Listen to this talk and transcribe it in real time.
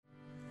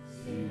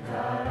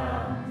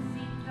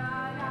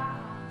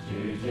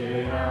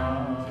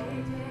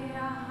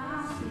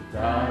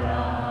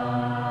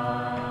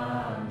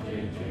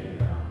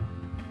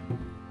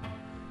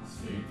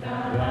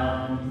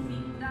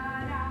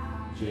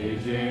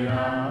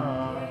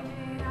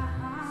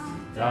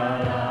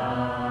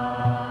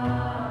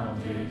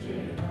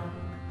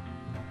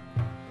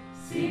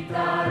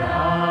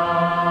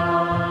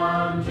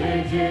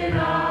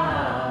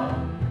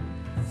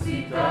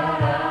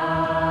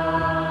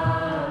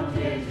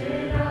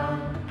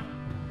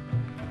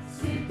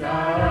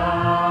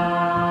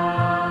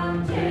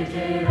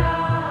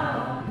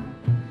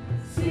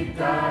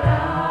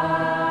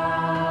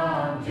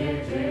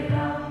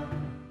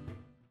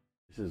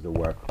This is the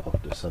work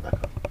of the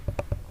sadhaka,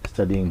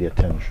 studying the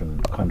attention,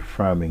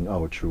 confirming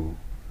our true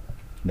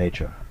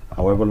nature,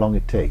 however long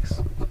it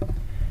takes.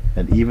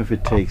 And even if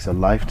it takes a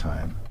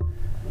lifetime,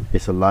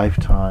 it's a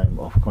lifetime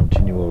of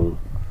continual,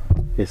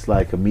 it's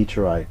like a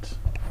meteorite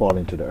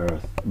falling to the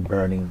earth,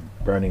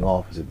 burning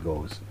off as it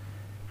goes.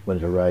 When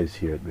it arrives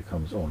here, it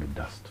becomes only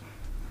dust.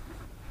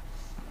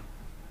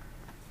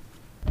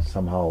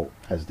 Somehow,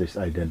 as this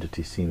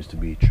identity seems to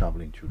be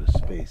traveling through the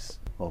space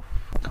of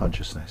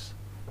consciousness,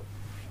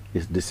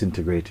 it's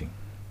disintegrating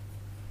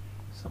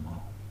somehow.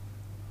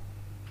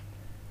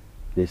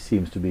 There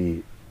seems to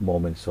be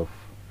moments of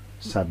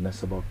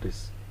sadness about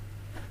this,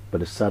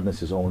 but the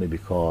sadness is only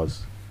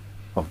because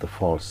of the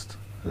false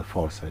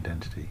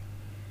identity.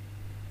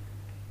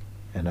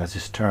 And as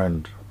it's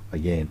turned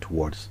again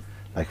towards,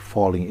 like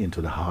falling into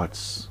the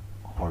heart's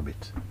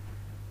orbit,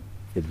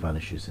 it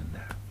vanishes in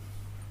there.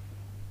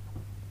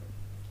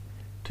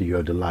 To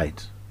your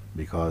delight,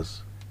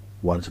 because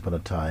once upon a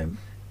time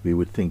we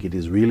would think it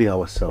is really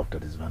ourself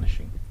that is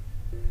vanishing.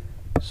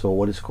 So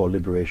what is called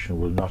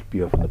liberation will not be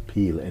of an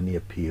appeal, any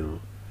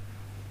appeal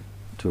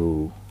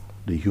to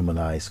the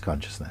humanized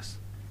consciousness.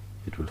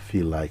 It will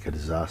feel like a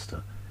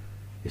disaster.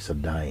 It's a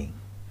dying,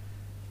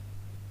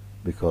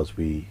 because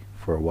we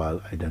for a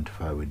while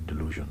identify with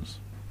delusions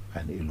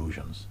and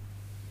illusions.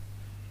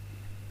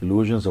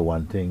 Illusions are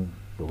one thing,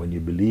 but when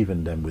you believe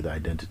in them with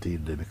identity,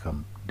 they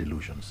become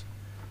delusions.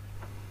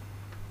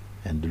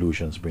 And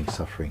delusions bring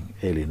suffering,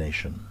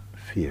 alienation,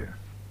 fear.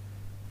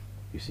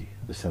 You see,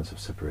 the sense of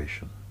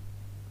separation,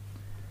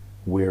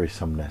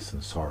 wearisomeness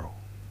and sorrow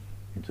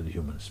into the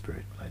human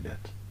spirit, like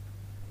that.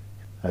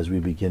 As we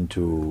begin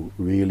to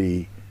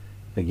really,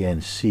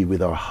 again, see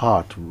with our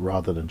heart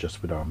rather than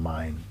just with our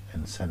mind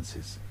and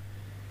senses,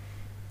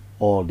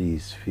 all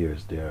these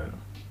fears, they are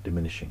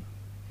diminishing.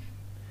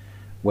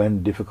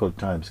 When difficult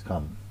times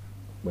come,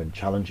 when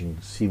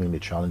seemingly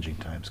challenging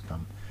times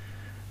come,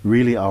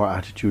 really our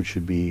attitude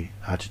should be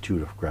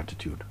attitude of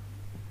gratitude,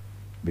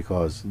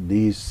 because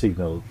these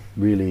signal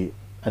really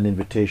an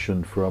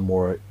invitation for a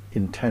more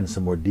intense,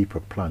 a more deeper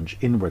plunge,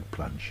 inward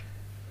plunge.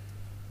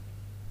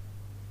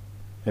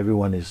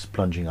 Everyone is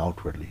plunging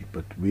outwardly,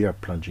 but we are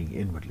plunging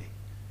inwardly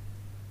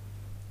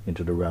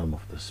into the realm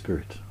of the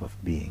spirit of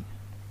being.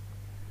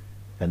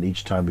 And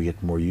each time we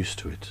get more used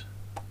to it,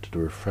 to the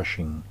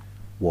refreshing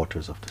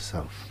waters of the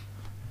self,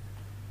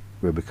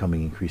 we're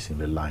becoming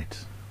increasingly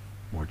light,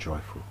 more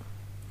joyful.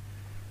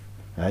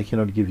 And I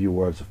cannot give you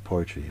words of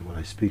poetry. What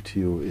I speak to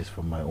you is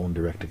from my own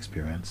direct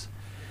experience.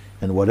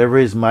 And whatever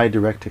is my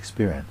direct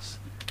experience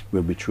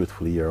will be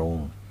truthfully your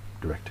own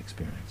direct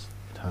experience.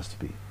 It has to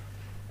be.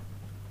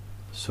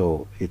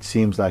 So it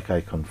seems like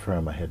I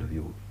confirm ahead of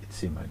you. It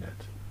seems like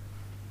that,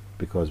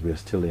 because we are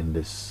still in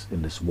this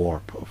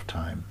warp of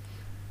time.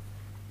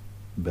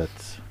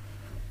 But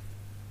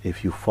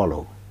if you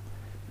follow,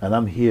 and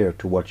I'm here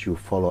to watch you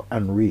follow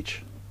and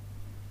reach,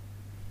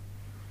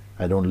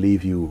 I don't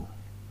leave you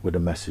with a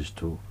message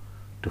to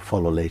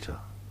follow later,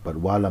 but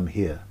while I'm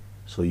here,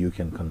 so you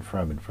can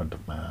confirm in front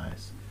of my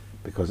eyes,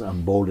 because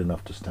I'm bold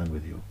enough to stand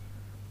with you,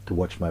 to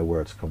watch my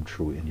words come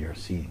true in your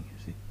seeing,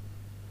 you see.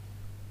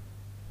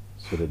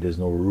 So that there's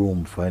no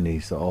room for any,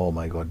 so, oh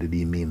my God, did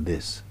he mean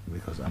this?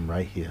 Because I'm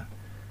right here.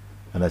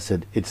 And I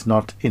said, it's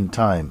not in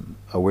time.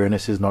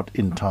 Awareness is not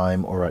in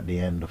time or at the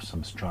end of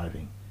some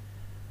striving.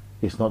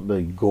 It's not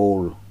the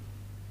goal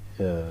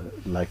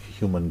like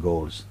human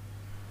goals,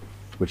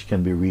 which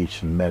can be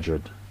reached and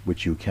measured,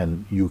 which you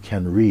can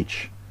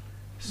reach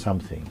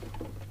something.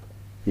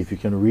 If you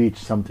can reach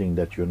something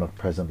that you're not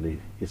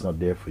presently, it's not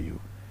there for you,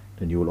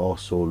 then you will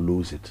also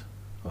lose it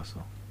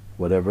also.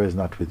 Whatever is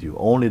not with you,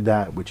 only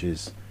that which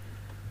is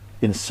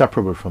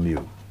inseparable from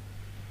you,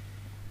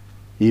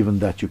 even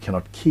that you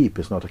cannot keep,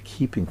 is not a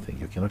keeping thing.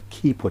 You cannot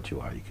keep what you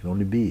are. You can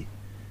only be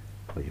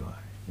what you are,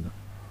 you know.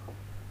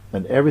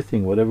 And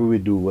everything, whatever we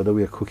do, whether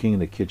we are cooking in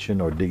the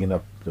kitchen or digging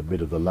up a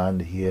bit of the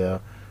land here,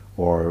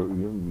 or,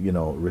 you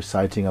know,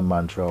 reciting a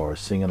mantra or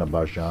singing a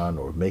bhajan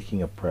or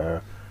making a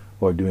prayer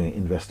or doing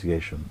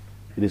investigation,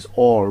 it is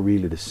all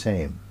really the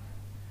same.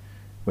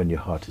 When your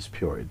heart is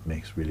pure, it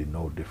makes really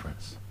no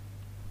difference.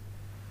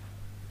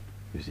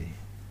 You see?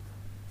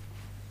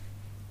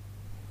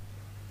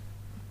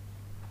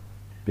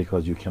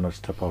 Because you cannot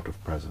step out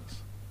of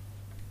presence.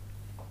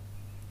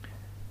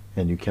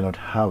 And you cannot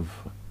have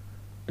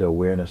the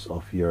awareness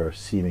of your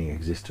seeming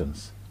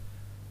existence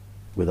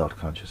without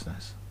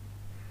consciousness.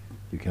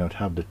 You cannot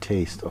have the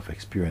taste of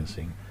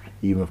experiencing,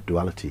 even of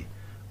duality,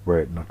 were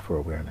it not for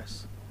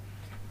awareness.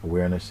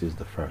 Awareness is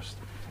the first.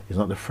 It's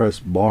not the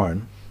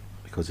firstborn,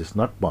 because it's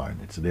not born,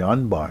 it's the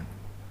unborn.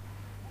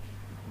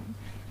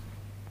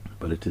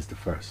 but it is the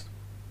first.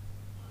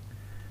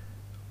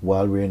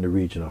 While we're in the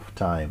region of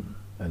time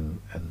and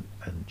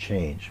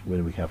change,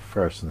 when we have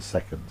first and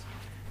seconds,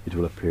 it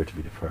will appear to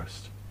be the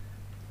first.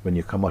 When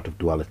you come out of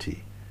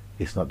duality,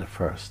 it's not the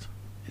first,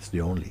 it's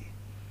the only.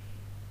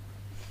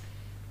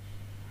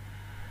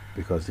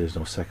 Because there's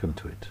no second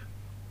to it.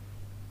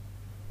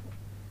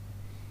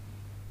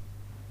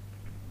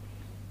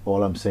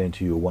 All I'm saying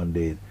to you, one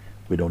day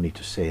we don't need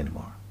to say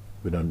anymore.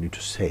 We don't need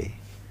to say.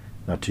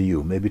 Not to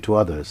you, maybe to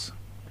others,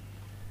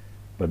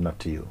 but not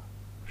to you.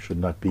 Should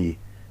not be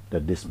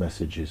that this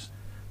message is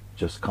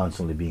just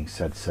constantly being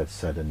said,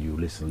 and you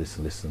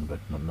listen, but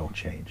no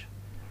change.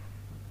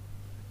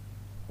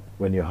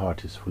 When your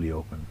heart is fully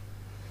open,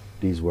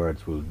 these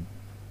words will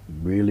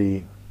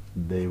really,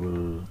 they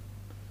will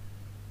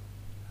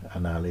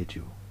annihilate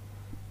you.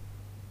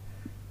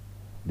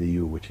 The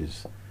you which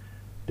is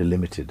the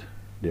limited,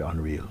 the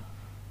unreal,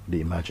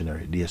 the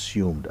imaginary, the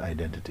assumed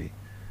identity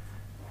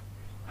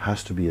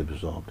has to be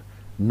absorbed.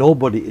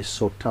 Nobody is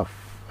so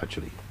tough,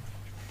 actually.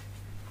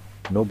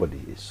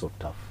 Nobody is so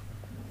tough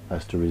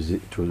as to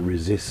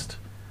resist,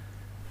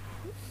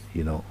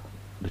 the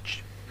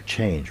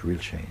change, real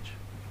change.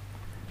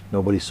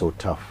 Nobody's so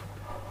tough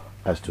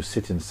as to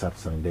sit in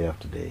satsang day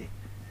after day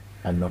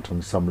and not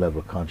on some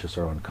level, conscious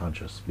or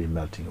unconscious, be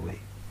melting away.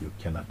 You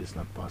cannot, it's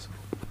not possible.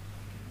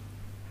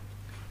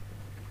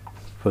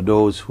 For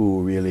those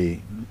who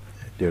really,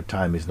 their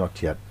time is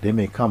not yet, they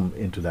may come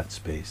into that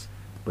space,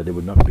 but they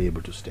would not be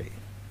able to stay.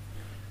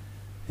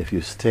 If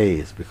you stay,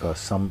 it's because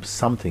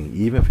something,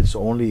 even if it's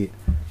only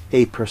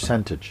a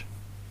percentage,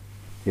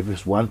 if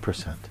it's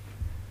 1%,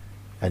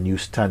 and you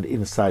stand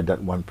inside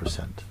that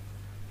 1%,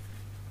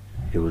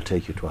 it will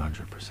take you to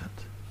 100%.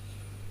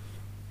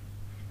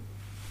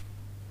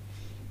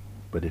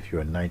 But if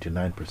you're at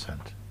 99%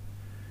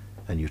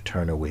 and you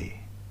turn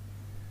away,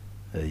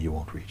 you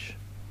won't reach.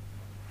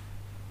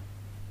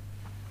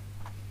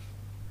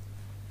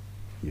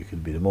 You can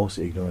be the most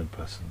ignorant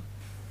person,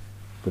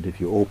 but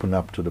if you open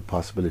up to the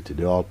possibility,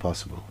 the all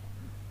possible,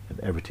 then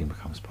everything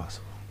becomes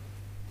possible.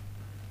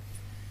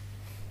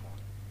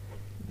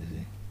 You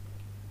see?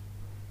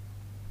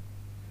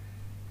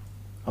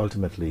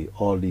 Ultimately,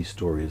 all these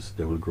stories,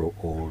 they will grow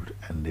old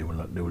and they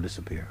will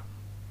disappear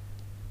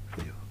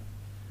for you.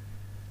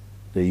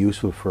 They're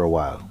useful for a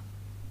while.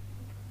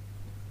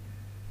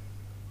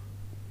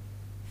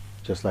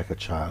 Just like a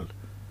child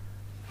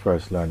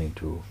first learning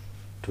to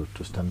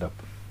stand up.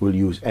 We'll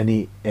use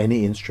any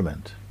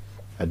instrument,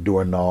 a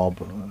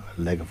doorknob,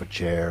 a leg of a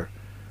chair,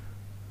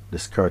 the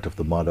skirt of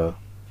the mother,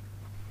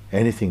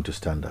 anything to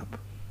stand up.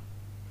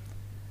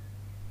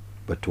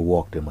 But to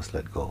walk, they must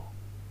let go.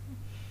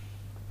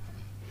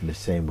 In the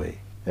same way,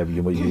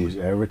 you will use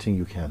everything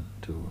you can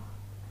to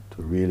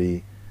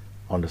really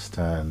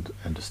understand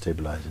and to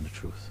stabilize in the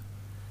truth.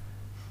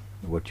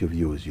 What you've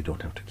used, you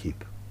don't have to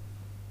keep.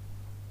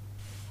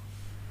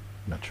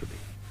 Naturally.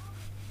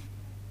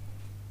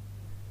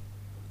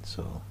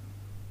 So,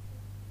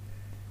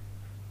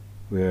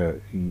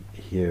 we're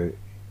here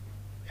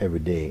every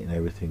day in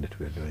everything that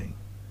we're doing,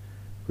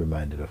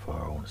 reminded of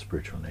our own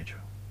spiritual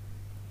nature.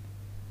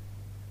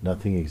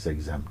 Nothing is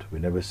exempt. We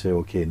never say,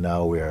 okay,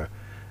 now we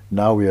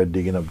are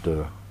digging up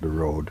the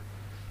road,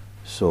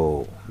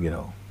 so,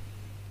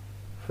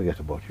 forget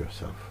about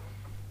yourself,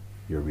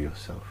 your real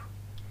self.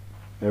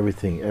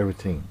 Everything,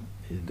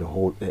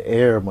 the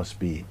air must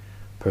be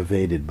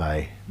pervaded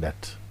by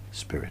that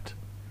spirit.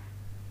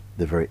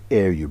 The very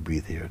air you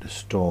breathe here, the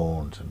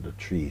stones and the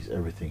trees,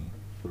 everything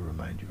will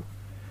remind you.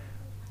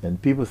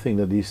 And people think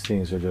that these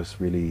things are just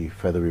really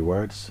feathery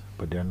words,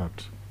 but they're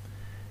not.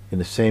 In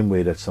the same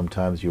way that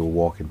sometimes you'll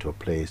walk into a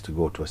place to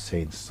go to a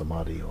saint's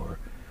samadhi or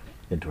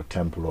into a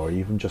temple or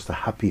even just a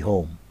happy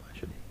home,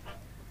 actually.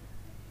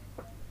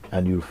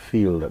 And you'll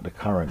feel that the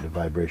current, the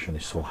vibration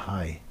is so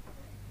high.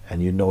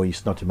 And you know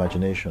it's not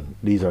imagination.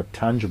 These are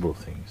tangible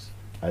things.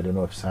 I don't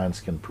know if science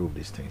can prove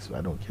these things.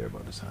 I don't care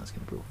about the science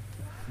can prove.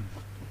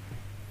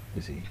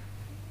 You see,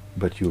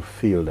 but you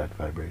feel that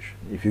vibration.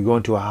 If you go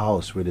into a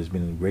house where there's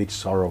been great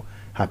sorrow,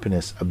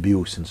 happiness,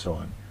 abuse, and so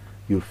on,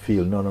 you'll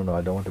feel, no,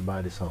 I don't want to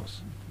buy this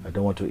house. I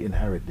don't want to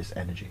inherit this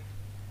energy.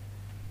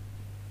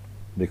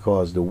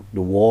 Because the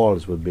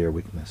walls will bear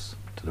witness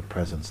to the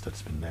presence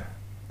that's been there.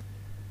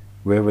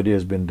 Wherever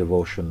there's been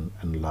devotion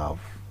and love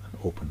and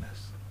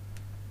openness,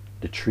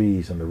 the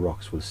trees and the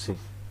rocks will sing.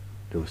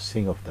 They will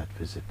sing of that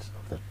visit,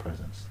 of that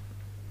presence.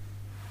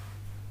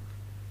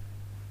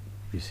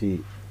 You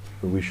see,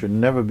 we should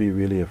never be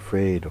really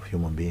afraid of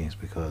human beings,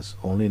 because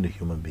only in the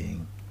human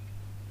being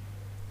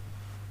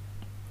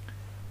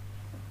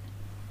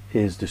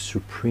is the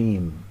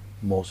supreme,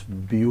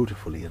 most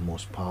beautifully and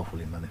most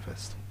powerfully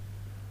manifest.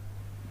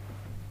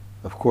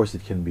 Of course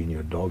it can be in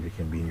your dog, it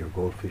can be in your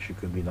goldfish, it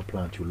can be in a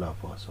plant you love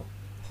also,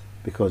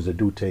 because they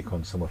do take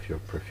on some of your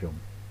perfume.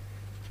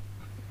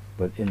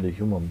 But in the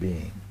human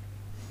being,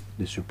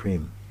 the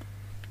supreme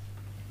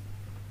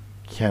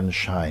can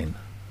shine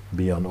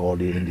beyond all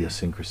the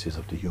idiosyncrasies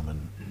of the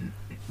human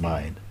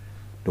mind.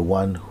 The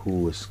one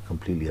who is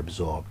completely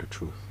absorbed the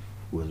truth,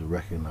 who has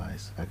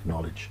recognized,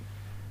 acknowledged,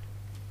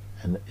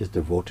 and is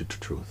devoted to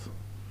truth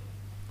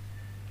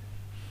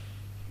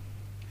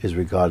is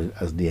regarded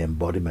as the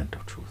embodiment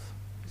of truth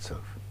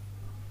itself,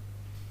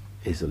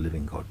 is a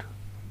living God.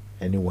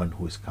 Anyone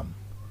who has come,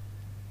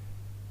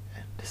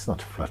 and it's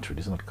not flattery,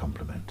 it's not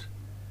compliment,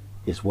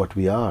 it's what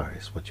we are,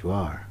 it's what you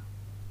are.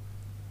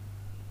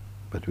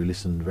 But we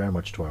listen very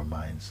much to our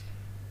minds.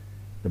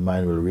 The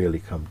mind will really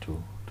come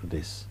to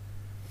this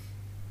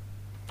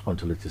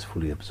until it is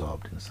fully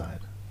absorbed inside.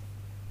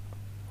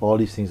 All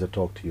these things I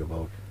talk to you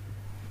about,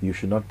 you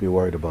should not be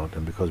worried about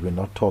them, because we're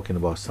not talking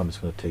about something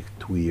that's going to take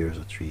 2 years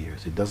or 3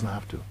 years. It doesn't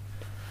have to.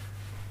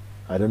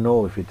 I don't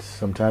know if it's,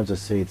 sometimes I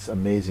say it's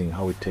amazing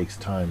how it takes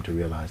time to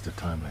realize the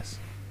timeless.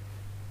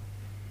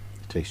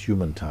 It takes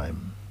human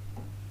time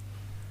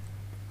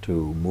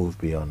to move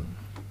beyond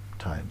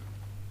time.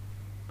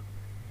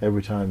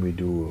 Every time we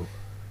do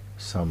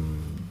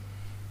some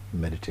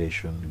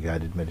meditation,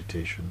 guided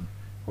meditation,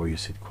 or you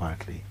sit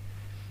quietly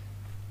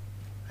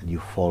and you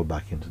fall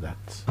back into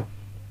that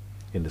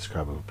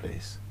indescribable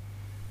place,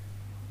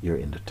 you're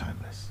in the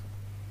timeless.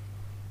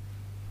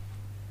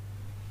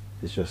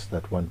 It's just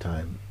that one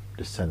time,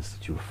 the sense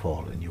that you'll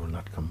fall and you will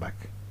not come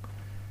back.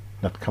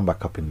 Not come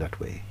back up in that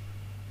way.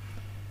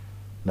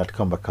 Not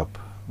come back up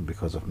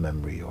because of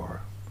memory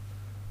or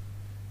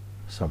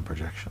some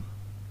projection.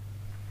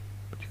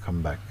 But you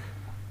come back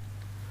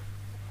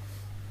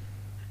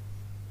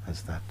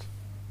as that.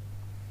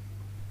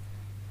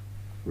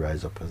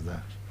 Rise up as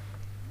that.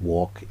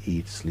 Walk,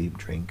 eat, sleep,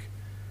 drink.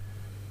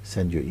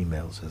 Send your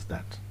emails as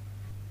that.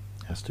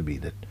 It has to be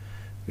that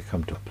we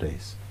come to a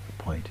place,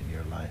 a point in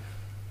your life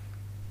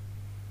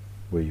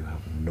where you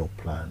have no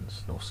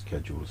plans, no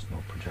schedules, no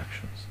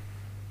projections.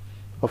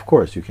 Of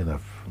course, you can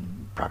have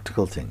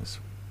practical things,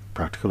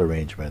 practical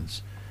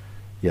arrangements.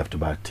 You have to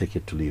buy a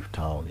ticket to leave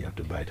town. You have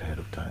to buy it ahead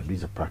of time.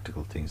 These are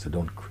practical things that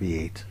don't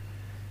create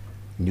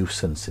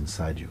nuisance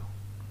inside you.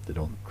 They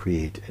don't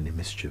create any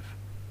mischief.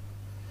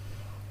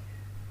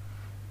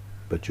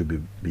 But you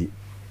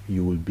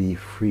will be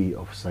free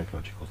of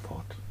psychological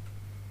thought,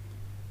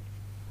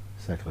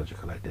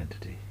 psychological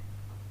identity,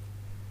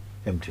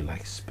 empty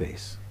like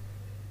space.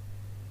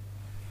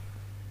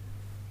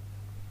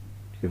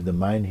 If the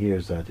mind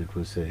hears that, it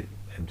will say,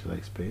 empty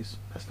like space,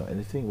 that's not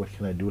anything, what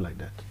can I do like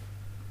that?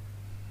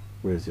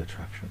 Where is the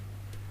attraction?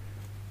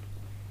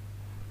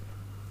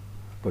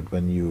 But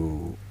when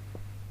you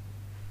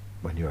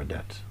are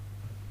that,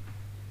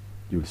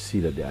 you'll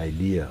see that the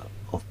idea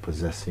of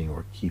possessing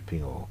or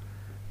keeping or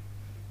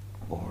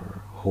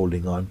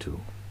holding on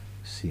to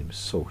seems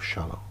so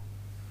shallow.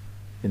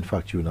 In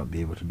fact, you will not be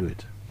able to do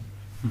it.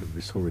 It would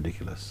be so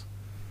ridiculous.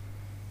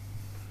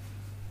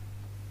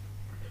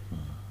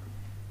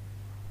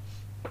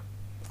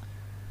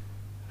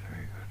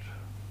 Very good.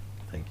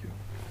 Thank you.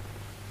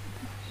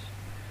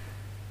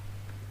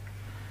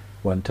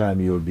 One time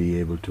you'll be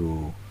able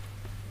to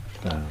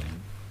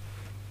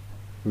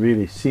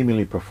really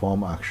seemingly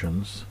perform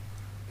actions,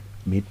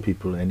 meet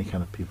people, any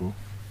kind of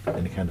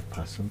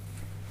person,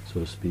 so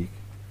to speak,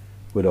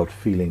 without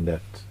feeling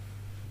that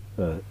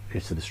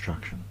it's a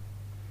distraction.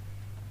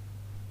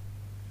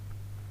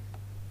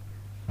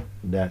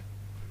 That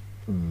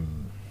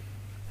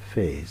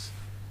phase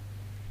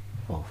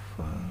of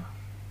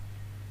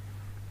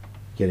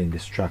getting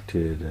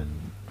distracted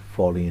and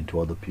falling into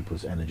other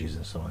people's energies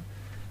and so on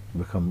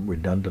become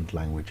redundant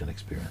language and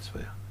experience for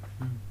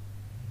you.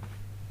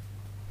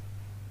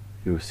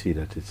 You will see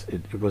that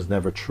it was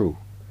never true.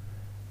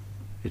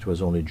 It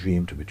was only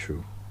dreamed to be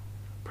true.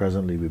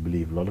 Presently we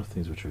believe a lot of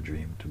things which are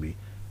dreamed to be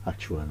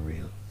actual and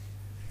real.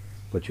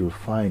 But you'll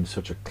find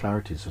such a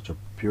clarity, such a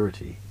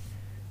purity,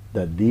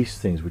 that these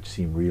things which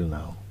seem real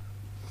now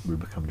will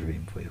become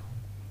dream for you.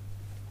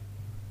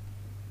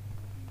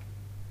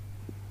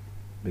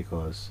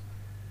 Because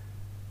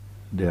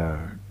they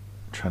are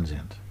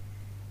transient.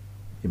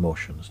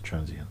 Emotions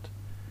transient.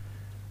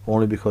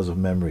 Only because of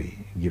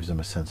memory gives them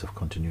a sense of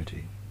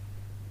continuity.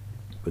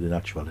 But in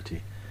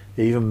actuality,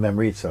 even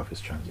memory itself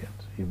is transient.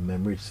 Even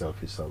memory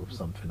itself is sort of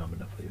some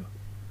phenomena for you.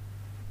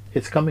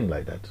 It's coming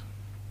like that.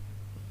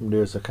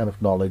 There's a kind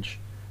of knowledge,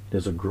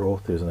 there's a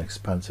growth, there's an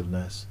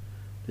expansiveness,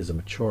 there's a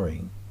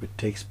maturing which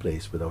takes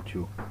place without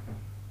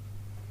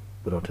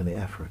any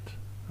effort.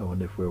 I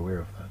wonder if we're aware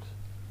of that.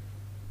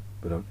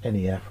 Without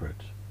any effort,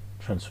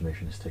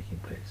 transformation is taking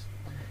place.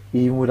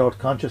 Even without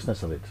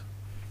consciousness of it.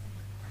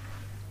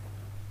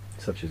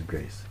 Such is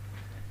grace.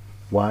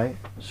 Why?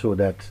 So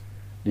that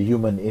the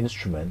human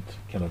instrument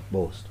cannot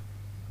boast.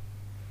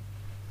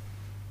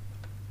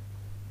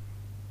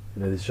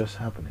 That is just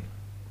happening.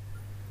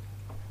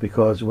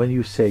 Because when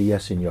you say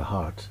yes in your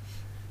heart,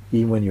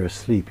 even when you're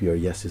asleep, your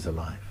yes is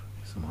alive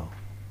somehow.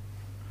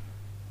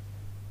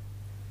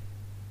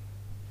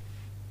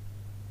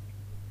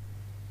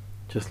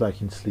 Just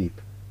like in sleep,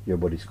 your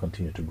bodies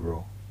continue to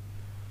grow.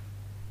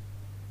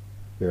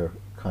 Your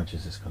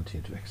consciousness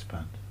continues to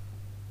expand.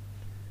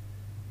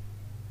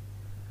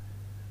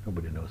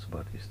 Nobody knows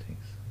about these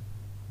things.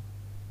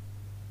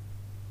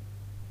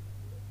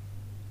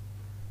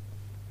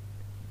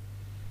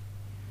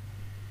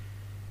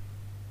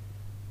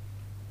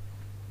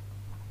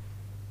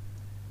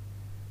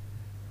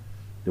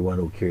 The one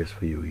who cares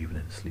for you even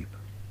in sleep.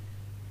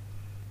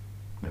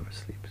 Never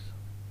sleeps.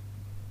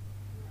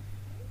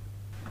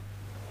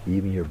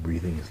 Even your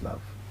breathing is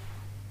love.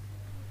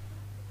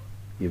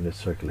 Even the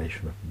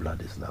circulation of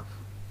blood is love.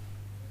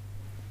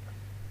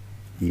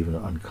 Even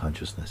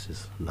unconsciousness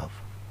is love.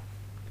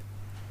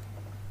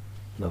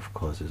 Love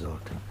causes all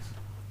things.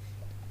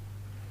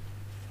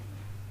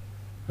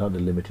 Not the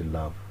limited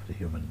love of the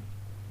human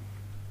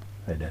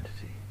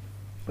identity,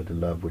 but the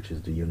love which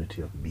is the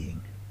unity of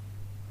being,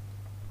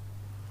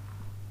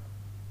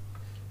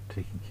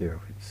 taking care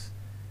of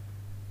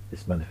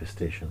its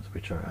manifestations,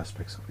 which are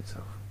aspects of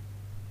itself.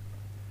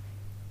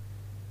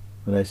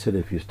 When I said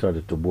if you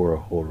started to bore a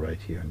hole right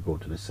here and go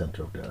to the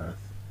center of the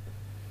earth,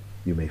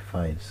 you may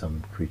find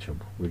some creature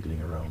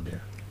wiggling around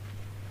there.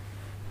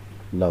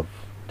 Love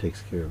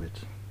takes care of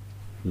it.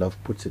 Love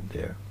puts it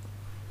there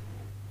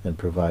and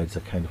provides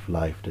a kind of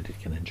life that it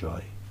can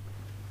enjoy,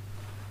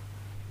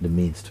 the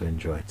means to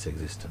enjoy its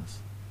existence.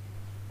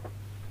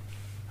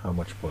 How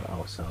much more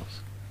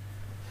ourselves,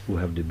 who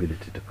have the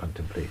ability to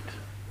contemplate,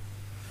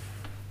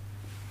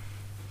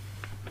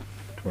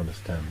 to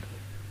understand,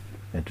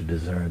 and to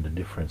discern the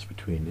difference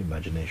between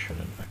imagination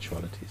and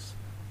actualities,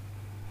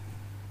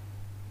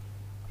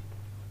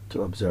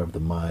 to observe the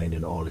mind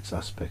in all its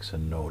aspects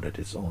and know that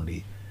it's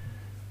only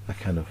a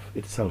kind of,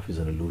 itself is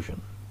an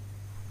illusion.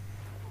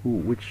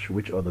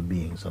 Which other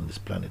beings on this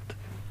planet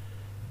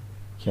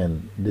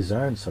can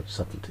discern such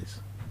subtleties?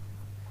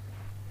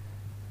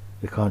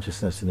 The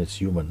consciousness in its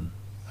human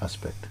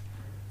aspect,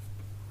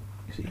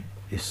 you see,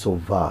 is so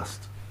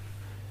vast.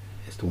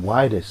 It's the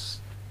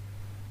widest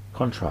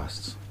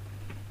contrasts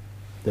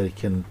that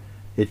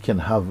it can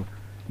have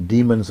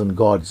demons and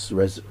gods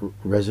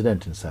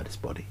resident inside its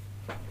body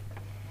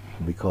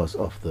because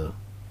of the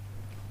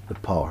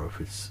power of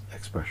its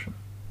expression.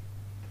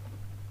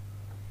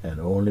 And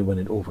only when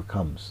it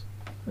overcomes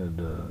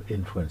the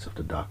influence of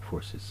the dark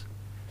forces,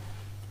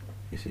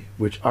 you see,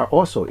 which are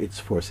also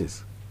its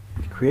forces,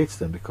 it creates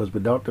them, because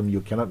without them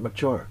you cannot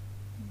mature.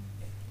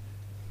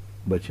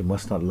 But you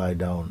must not lie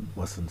down,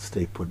 mustn't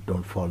stay put,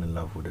 don't fall in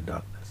love with the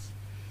darkness.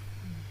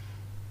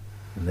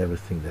 And never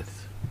think that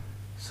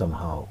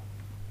somehow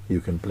you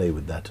can play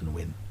with that and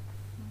win.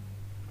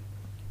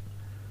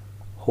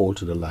 Hold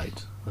to the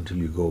light until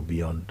you go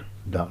beyond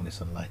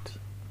darkness and light.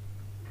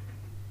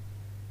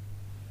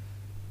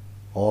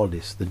 All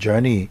this, the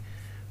journey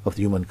of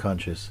the human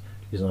conscious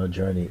is not a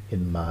journey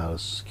in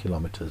miles,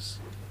 kilometers,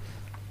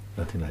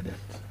 nothing like that.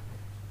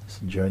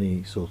 It's a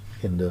journey so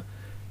in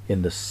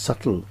the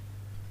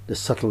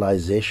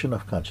subtilization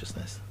of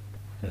consciousness,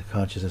 and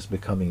consciousness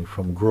becoming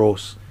from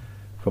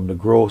the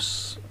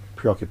gross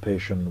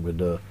preoccupation with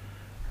the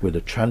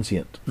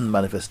transient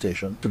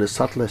manifestation to the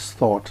subtlest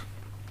thought,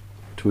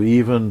 to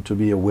even to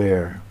be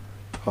aware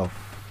of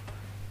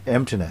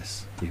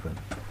emptiness even.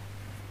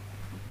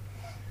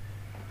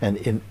 And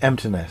in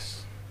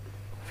emptiness,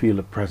 feel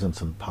the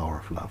presence and power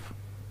of love.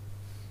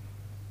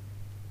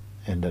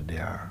 And that they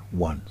are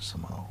one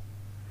somehow,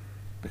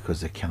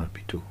 because they cannot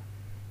be two,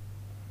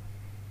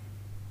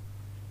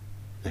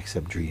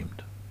 except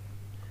dreamed.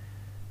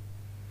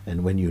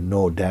 And when you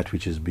know that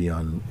which is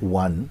beyond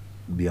one,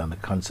 beyond the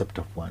concept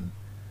of one,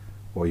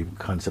 or even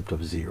concept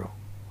of zero,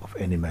 of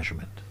any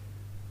measurement,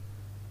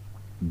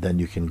 then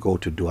you can go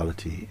to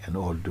duality, and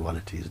all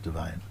duality is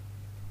divine.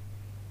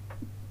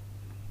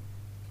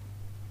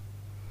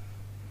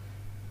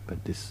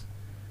 But this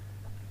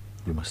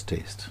you must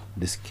taste.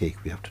 This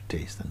cake we have to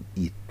taste and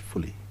eat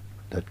fully.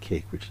 That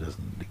cake which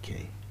doesn't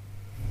decay.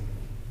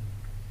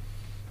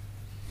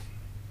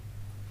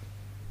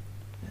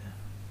 Yeah.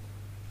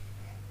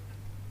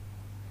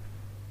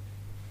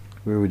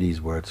 Where would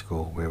these words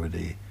go? Where would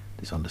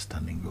this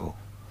understanding go?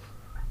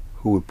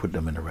 Who would put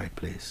them in the right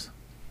place?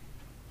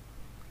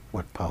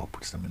 What power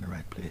puts them in the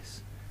right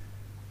place?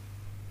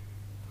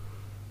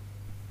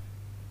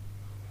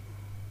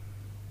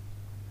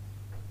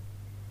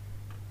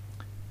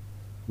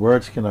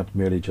 Words cannot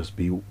merely just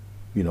be,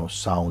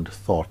 sound,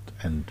 thought,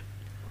 and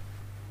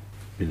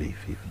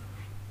belief even.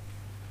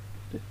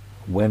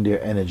 When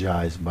they're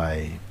energized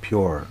by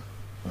the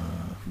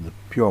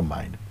pure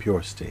mind,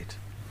 pure state,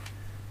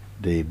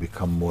 they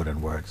become more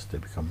than words, they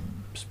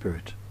become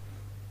spirit.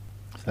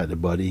 It's like the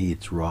body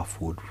eats raw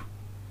food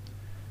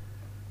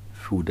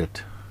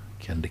that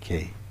can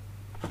decay,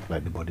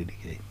 like the body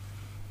decay.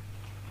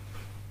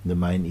 The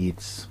mind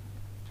eats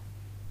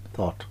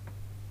thought,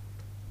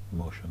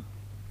 emotion.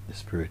 The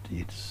spirit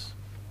eats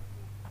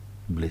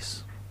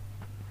bliss,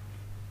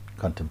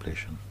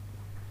 contemplation.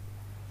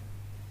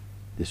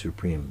 The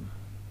Supreme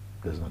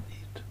does not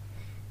eat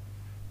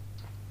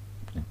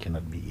and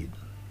cannot be eaten.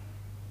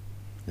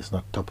 It's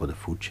not top of the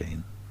food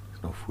chain.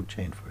 There's no food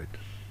chain for it.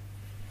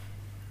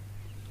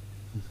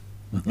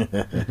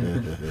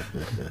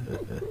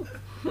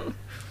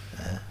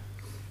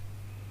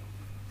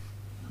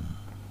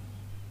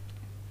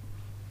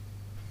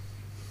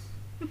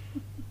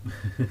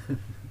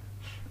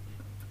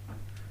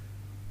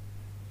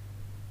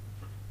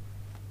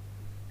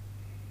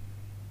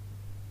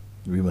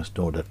 We must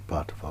know that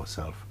part of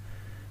ourselves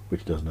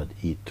which does not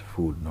eat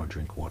food, nor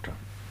drink water,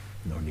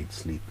 nor need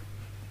sleep,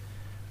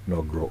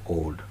 nor grow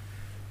old,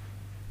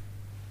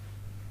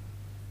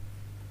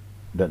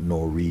 that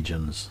no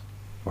regions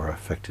are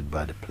affected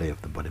by the play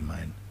of the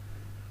body-mind.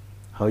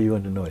 How are you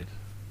going to know it?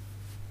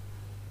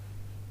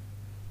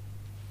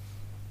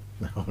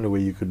 The only way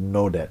you could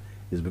know that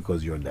is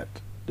because you're that.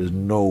 There's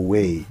no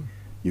way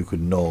you could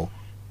know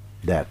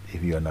that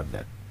if you're not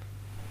that.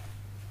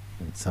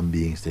 And some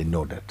beings, they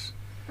know that.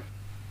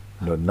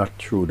 No, not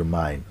through the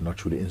mind, not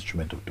through the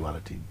instrument of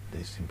duality.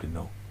 They simply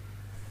know.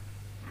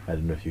 I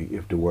don't know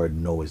if the word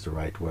know is the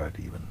right word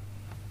even.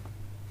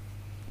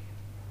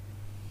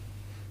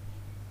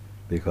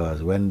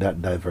 Because when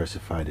that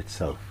diversified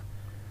itself,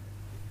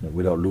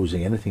 without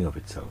losing anything of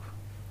itself,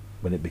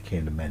 when it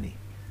became the many,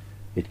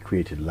 it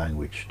created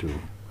language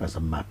as a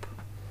map,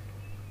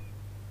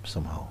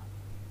 somehow,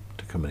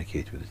 to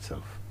communicate with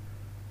itself.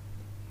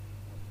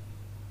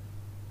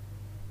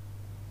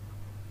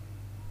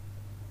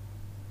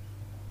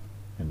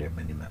 And there are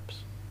many maps.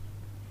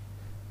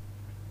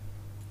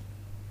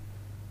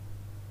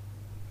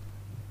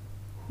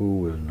 Who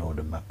will know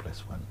the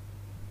mapless one?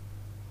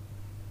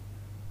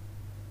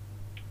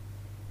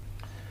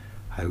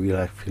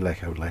 I feel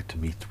like I would like to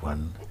meet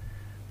one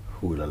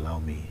who will allow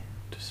me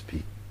to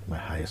speak my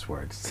highest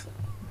words,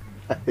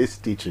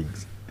 highest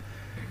teachings.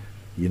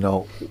 You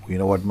know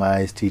what my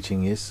highest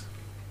teaching is?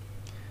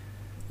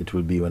 It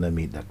will be when I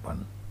meet that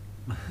one,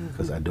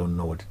 because I don't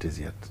know what it is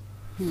yet.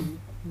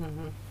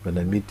 When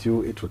I meet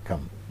you, it will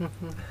come.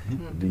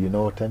 Do you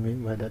know what I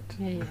mean by that?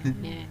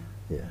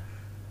 Yeah.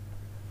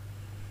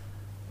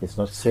 It's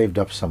not saved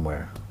up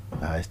somewhere.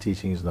 The highest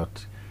teaching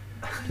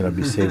cannot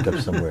be saved up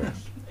somewhere.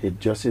 It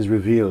just is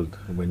revealed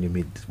when you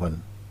meet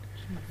one.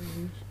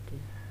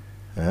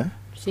 Huh?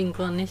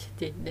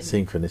 Synchronicity.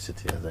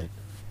 Synchronicity, as I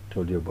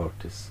told you about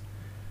these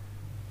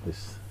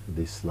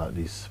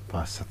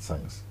past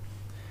satsangs.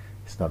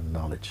 It's not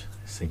knowledge,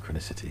 it's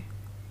synchronicity.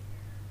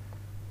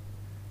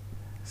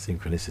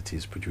 Synchronicity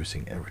is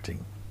producing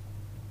everything.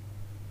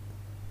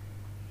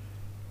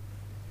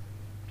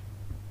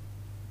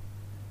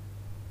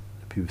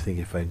 People think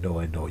if I know,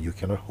 I know. You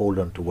cannot hold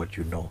on to what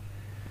you know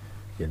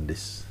in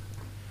this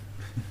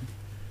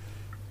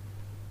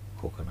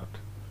coconut.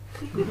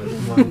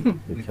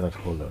 You cannot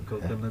hold on.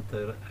 Coconut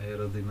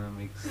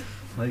aerodynamics.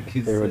 Like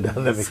his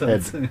aerodynamic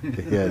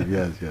head.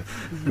 Yes.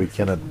 We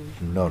cannot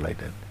know like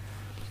that.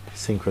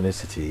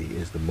 Synchronicity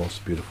is the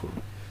most beautiful,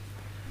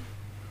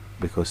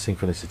 because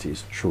synchronicity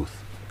is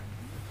truth.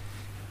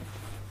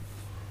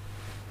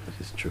 It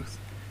is truth.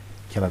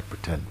 You cannot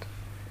pretend.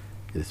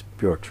 It is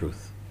pure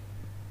truth.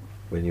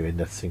 When you're in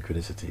that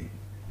synchronicity,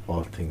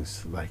 all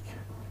things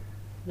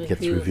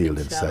gets revealed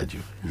inside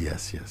you.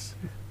 Yes.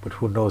 But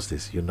who knows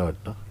this? You know it,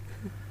 no?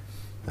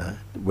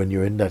 When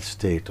you're in that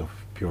state of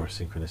pure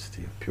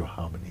synchronicity, of pure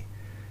harmony,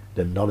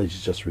 then knowledge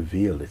is just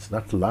revealed. It's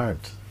not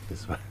learned.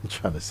 That's what I'm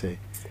trying to say.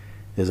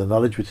 There's a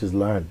knowledge which is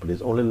learned, but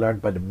it's only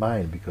learned by the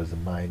mind, because the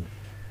mind,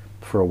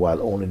 for a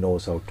while, only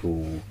knows how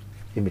to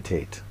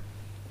imitate.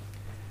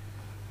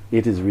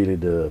 It is really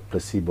the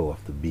placebo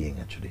of the being,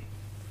 actually.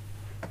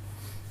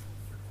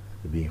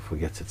 The being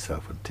forgets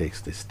itself and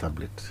takes this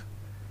tablet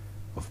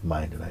of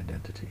mind and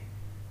identity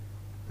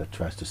that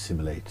tries to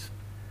simulate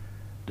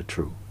the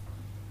true.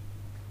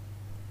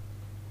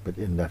 But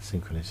in that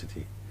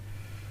synchronicity,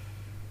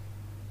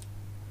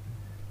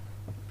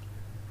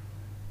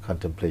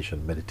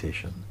 contemplation,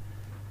 meditation,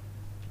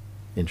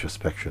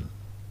 introspection,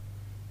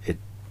 it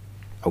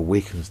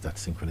awakens that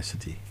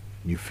synchronicity.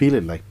 You feel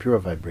it like pure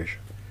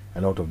vibration,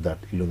 and out of that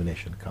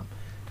illumination comes.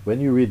 When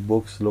you read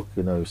books, look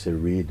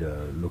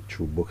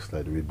through books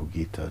like the Rig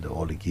Gita,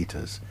 all the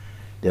Gitas,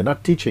 they're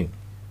not teaching.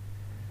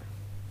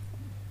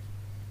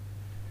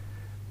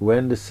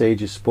 When the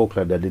sages spoke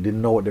like that, they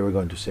didn't know what they were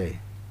going to say.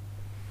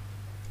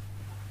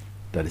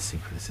 That is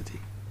synchronicity.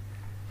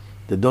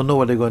 They don't know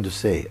what they're going to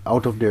say.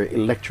 Out of their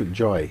electric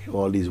joy,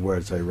 all these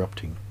words are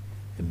erupting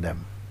in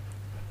them.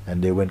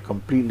 And they went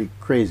completely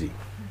crazy.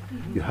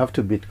 You have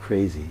to be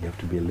crazy. You have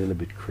to be a little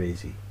bit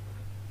crazy.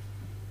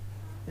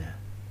 Yeah.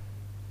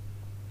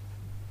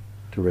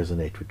 To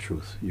resonate with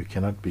truth. You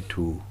cannot be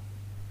too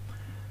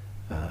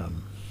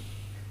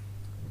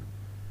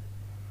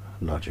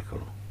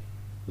logical,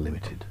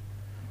 limited.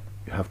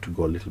 You have to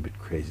go a little bit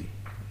crazy,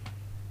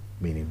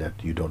 meaning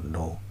that you don't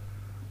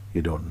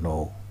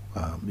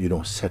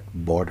set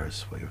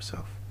borders for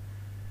yourself.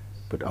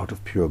 But out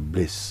of pure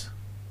bliss,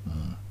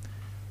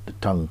 the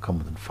tongue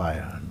comes on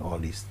fire, and all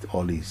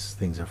these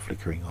things are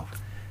flickering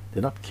off.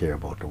 They don't care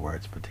about the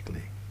words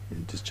particularly.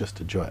 It's just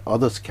a joy.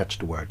 Others catch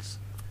the words.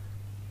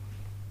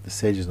 The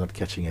sage is not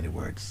catching any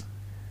words.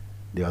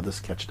 The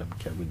others catch them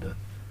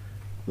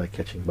like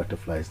catching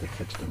butterflies. They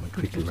catch them and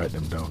quickly write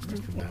them down.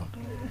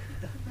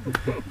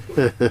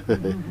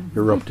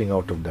 Erupting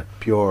out of that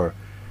pure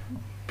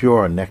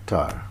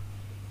nectar.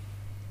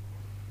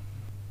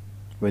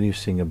 When you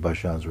sing a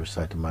bhajans,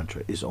 recite a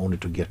mantra, is only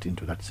to get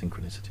into that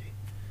synchronicity.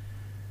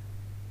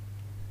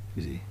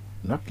 You see,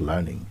 not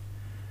learning.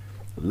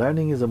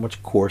 Learning is a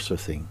much coarser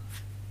thing,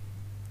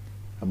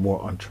 a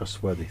more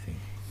untrustworthy thing.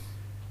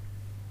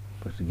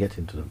 but to get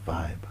into the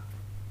vibe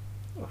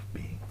of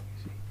being,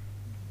 you see,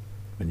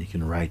 when you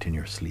can write in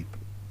your sleep.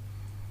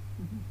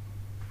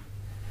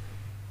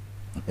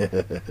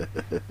 Yeah.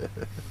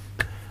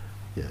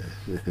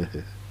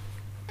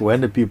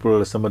 When the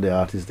people, some of the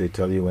artists, they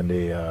tell you when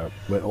they are,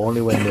 only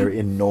when they're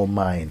in no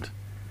mind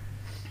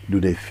do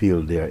they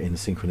feel they are in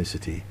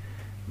synchronicity,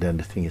 then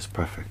the thing is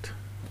perfect,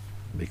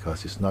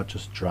 because it's not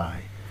just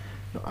dry.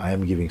 No, I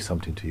am giving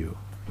something to you.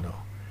 No,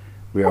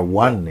 we are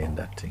one in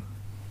that thing.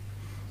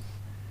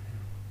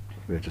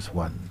 We are just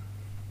one.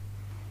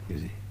 You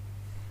see.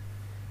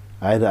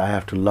 Either I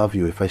have to love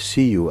you. If I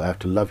see you, I have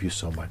to love you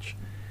so much.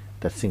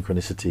 That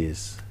synchronicity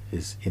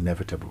is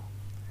inevitable.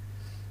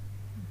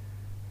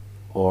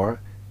 Or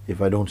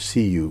if I don't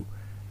see you,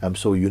 I'm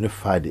so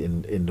unified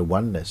in the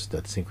oneness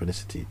that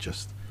synchronicity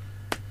just,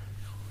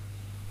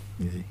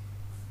 you see,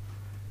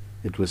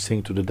 it will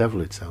sing to the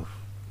devil itself.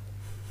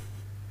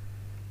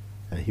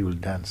 And he will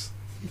dance.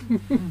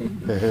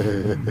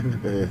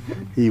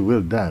 He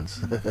will dance.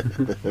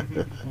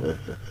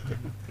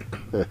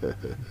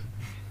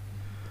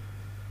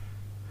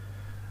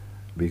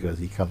 Because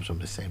he comes from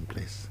the same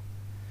place.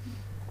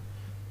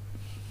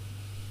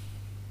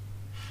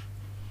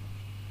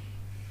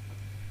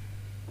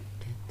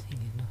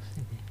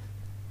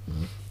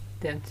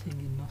 Dancing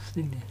in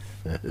nothingness.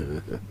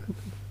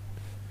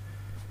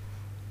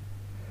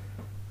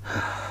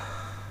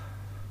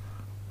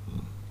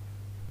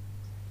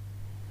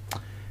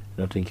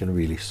 Nothing can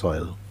really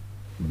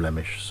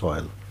blemish,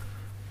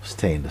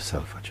 stain the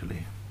self,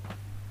 actually.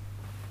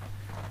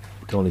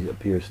 It only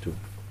appears to.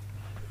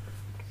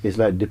 It's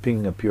like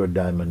dipping a pure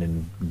diamond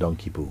in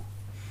donkey poo,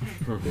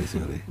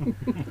 basically.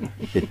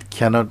 It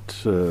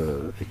cannot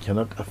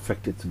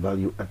affect its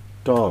value at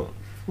all.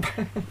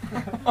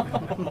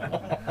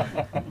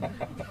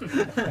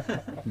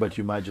 But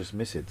you might just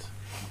miss it.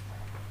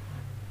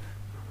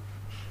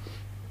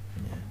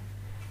 Yeah.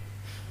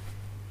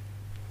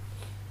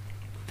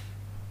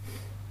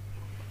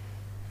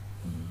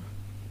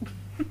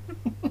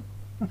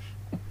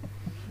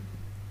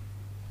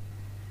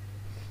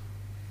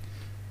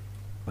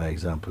 My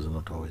examples are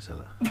not always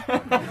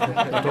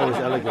not always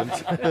elegant.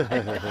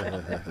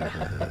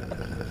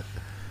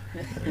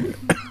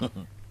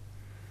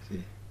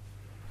 See?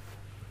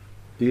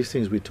 These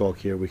things we talk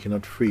here, we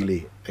cannot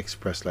freely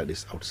express like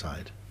this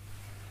outside.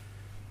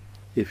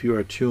 If you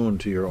are tuned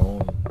to your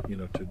own,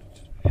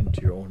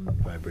 into your own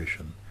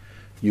vibration,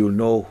 you'll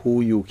know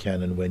who you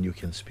can and when you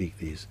can speak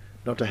these.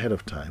 Not ahead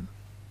of time,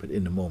 but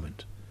in the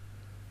moment.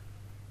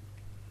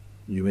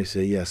 You may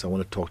say, yes, I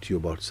want to talk to you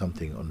about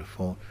something on the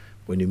phone.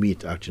 When you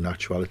meet, in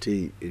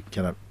actuality, it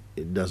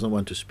doesn't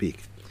want to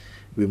speak.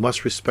 We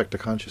must respect the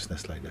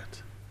consciousness like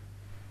that.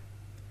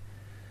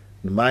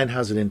 The mind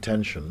has an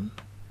intention,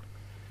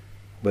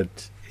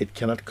 but it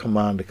cannot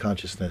command the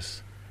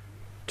consciousness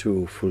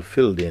to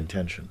fulfill the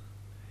intention.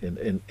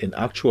 In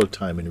actual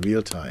time, in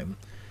real time,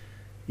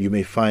 you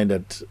may find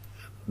that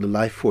the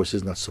life force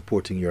is not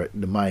supporting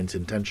the mind's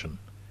intention.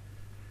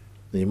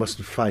 Then you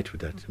mustn't fight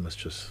with that. You must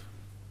just...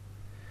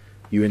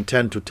 You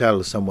intend to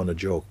tell someone a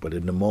joke, but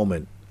in the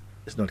moment,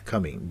 it's not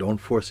coming. Don't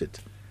force it.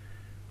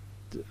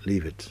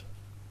 Leave it.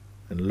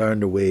 And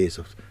learn the ways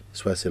of...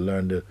 That's why I say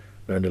learn the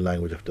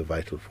language of the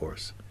vital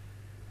force.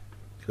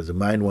 Because the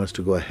mind wants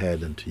to go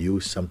ahead and to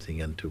use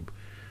something and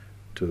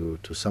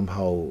to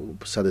somehow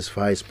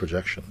satisfy its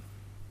projection.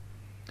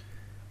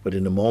 But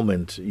in the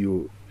moment,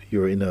 your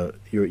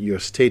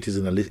state is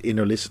in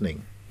inner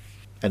listening,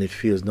 and it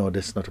feels, no,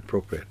 that's not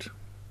appropriate.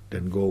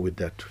 Then go with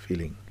that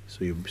feeling.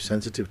 So you're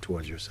sensitive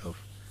towards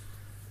yourself.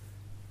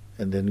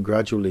 And then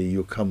gradually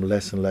you come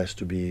less and less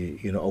to be,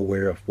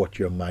 aware of what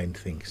your mind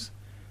thinks.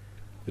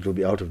 It will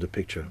be out of the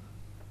picture.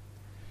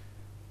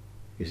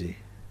 You see?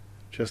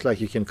 Just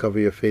like you can cover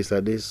your face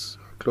like this,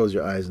 or close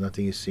your eyes,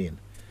 nothing is seen.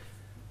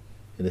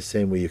 In the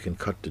same way you can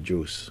cut the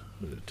juice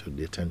to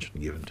the attention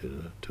given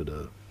to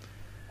the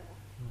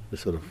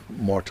sort of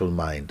mortal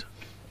mind.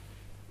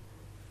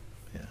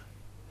 Yeah.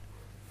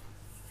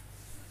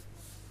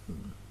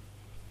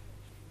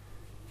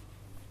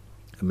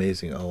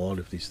 Amazing how all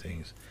of these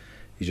things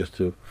is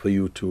just for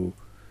you to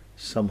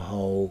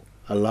somehow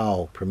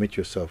permit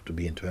yourself to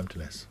be into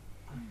emptiness.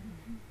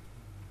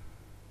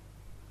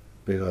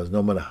 Because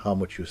no matter how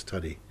much you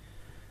study,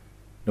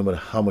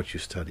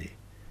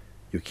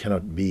 you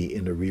cannot be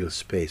in a real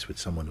space with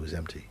someone who's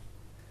empty.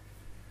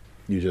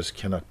 You just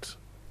cannot.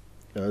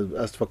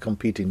 As for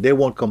competing, they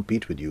won't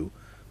compete with you,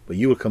 but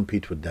you will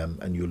compete with them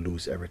and you'll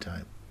lose every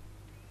time.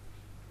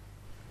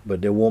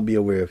 But they won't be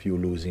aware of you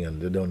losing,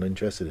 and they're not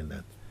interested in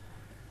that.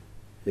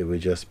 It will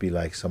just be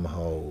like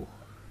somehow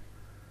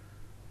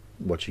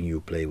watching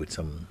you play with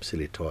some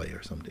silly toy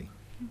or something.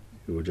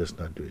 You will just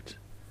not do it.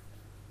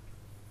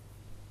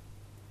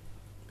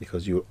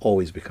 Because you'll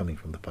always be coming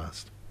from the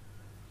past,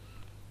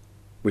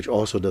 which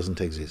also doesn't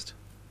exist.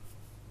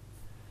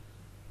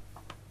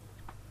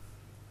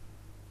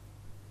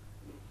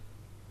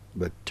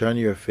 But turn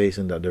your face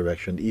in that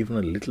direction even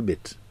a little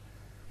bit,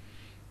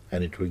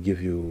 and it will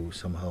give you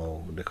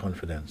somehow the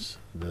confidence,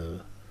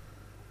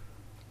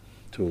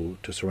 to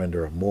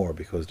surrender more,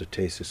 because the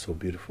taste is so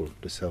beautiful.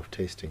 The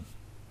self-tasting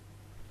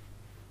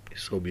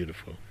is so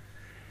beautiful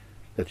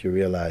that you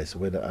realize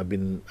whether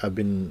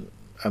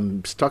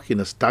I'm stuck in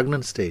a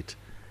stagnant state.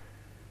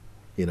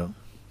 You know,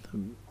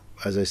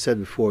 as I said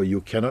before,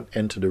 you cannot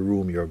enter the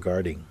room you're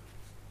guarding.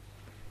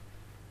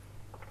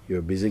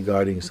 You're busy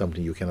guarding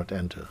something you cannot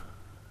enter.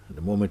 And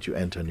the moment you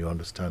enter and you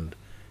understand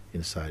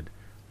inside,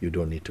 you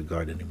don't need to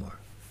guard anymore.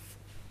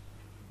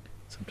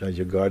 Sometimes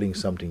you're guarding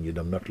something you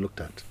have not looked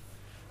at.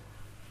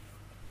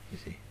 You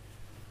see.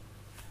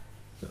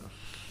 So.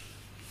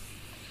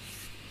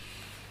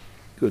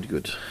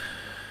 Good.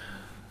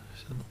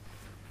 So,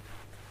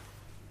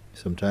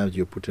 sometimes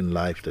you're put in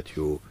life that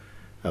you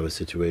have a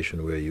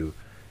situation where you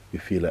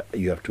feel like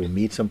you have to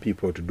meet some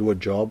people or to do a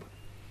job,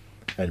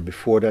 and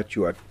before that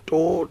you are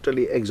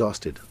totally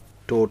exhausted,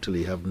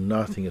 totally have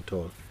nothing at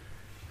all,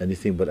 and you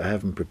think, but I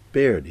haven't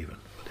prepared even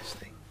for this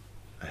thing.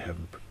 I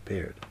haven't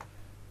prepared.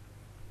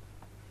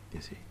 You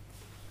see.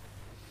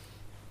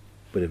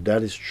 But if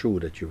that is true,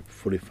 that you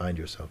fully find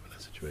yourself in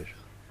that situation,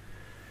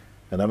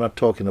 and I'm not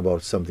talking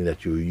about something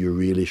that you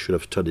really should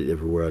have studied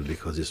every word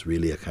because it's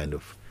really a kind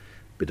of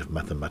bit of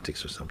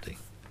mathematics or something.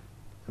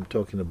 I'm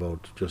talking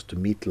about just to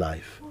meet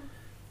life.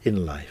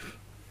 In life,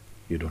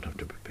 you don't have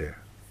to prepare.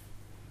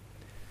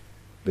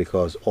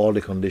 Because all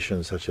the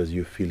conditions, such as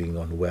you feeling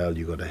unwell,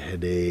 you got a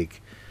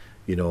headache,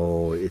 you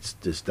know, it's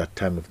just that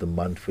time of the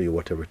month for you,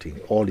 whatever thing,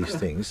 all these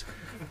things,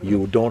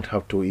 you don't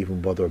have to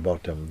even bother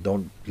about them.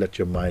 Don't let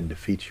your mind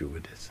defeat you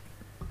with this.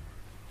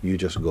 You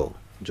just go.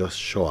 Just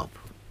show up.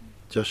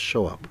 Just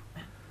show up.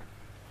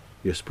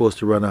 You're supposed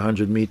to run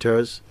 100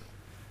 meters,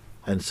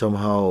 and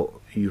somehow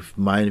your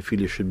mind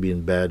feel you should be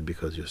in bed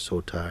because you're so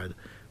tired,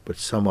 but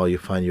somehow you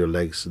find your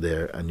legs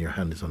there and your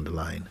hand is on the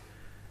line.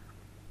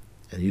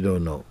 And you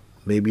don't know.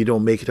 Maybe you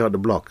don't make it out the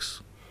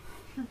blocks.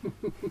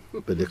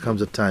 But there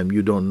comes a time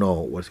you don't know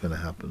what's going to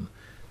happen.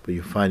 But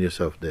you find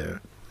yourself there.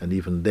 And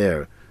even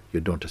there, you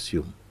don't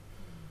assume.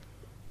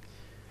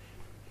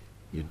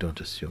 You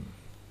don't assume.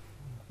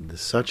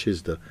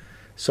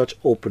 Such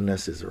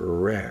openness is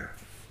rare.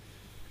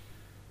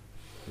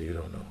 You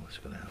don't know what's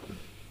going to happen.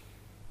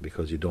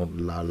 Because you don't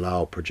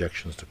allow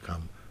projections to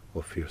come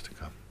or fears to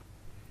come.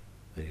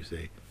 Then you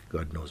say,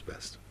 God knows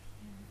best.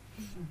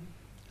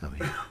 I'm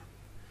here.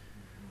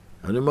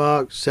 On the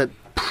mark, set,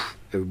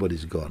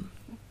 everybody's gone.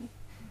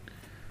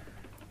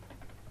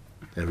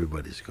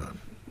 Everybody's gone.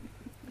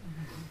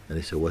 And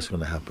he said, what's going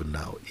to happen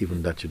now?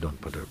 Even that you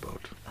don't bother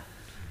about.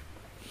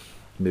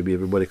 Maybe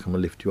everybody come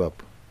and lift you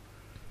up.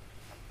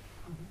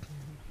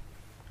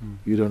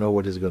 You don't know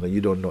what is going to,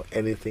 you don't know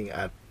anything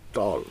at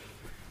all.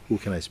 Who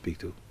can I speak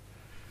to?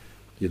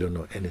 You don't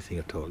know anything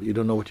at all. You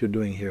don't know what you're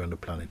doing here on the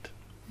planet.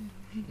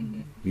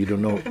 You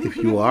don't know if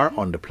you are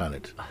on the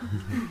planet.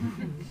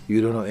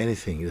 You don't know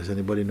anything. Does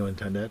anybody know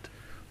internet?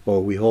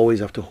 Or we always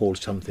have to hold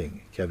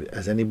something.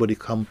 Has anybody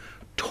come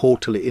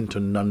totally into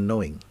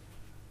non-knowing?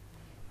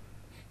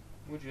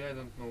 I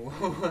don't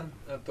know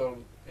at all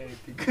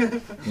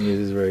anything. This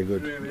is very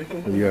good.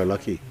 Really? You are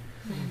lucky.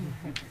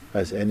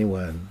 Has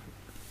anyone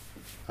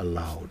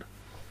allowed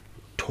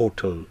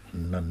total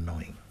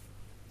non-knowing?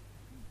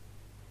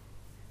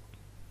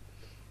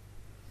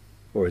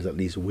 Or is at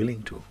least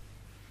willing to?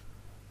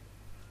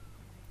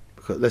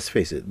 Because let's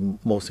face it,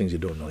 most things you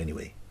don't know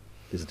anyway,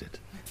 isn't it?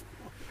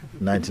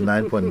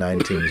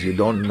 99.9 things you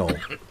don't know.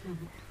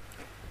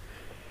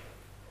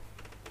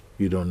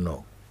 You don't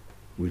know.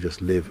 We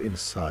just live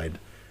inside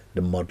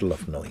the model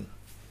of knowing.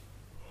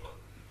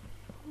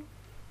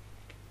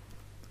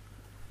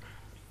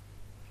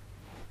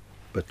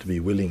 But to be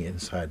willing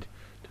inside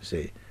to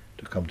say,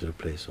 to come to the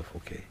place of,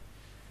 okay,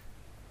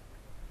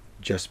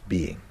 just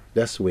being.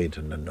 That's the way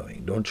into not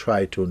knowing. Don't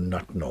try to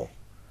not know.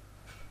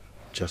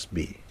 Just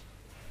be.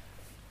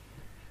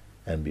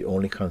 And be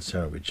only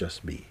concerned with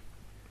just be.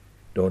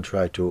 Don't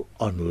try to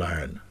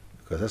unlearn,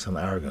 because that's an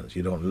arrogance.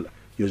 You're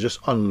just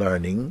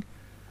unlearning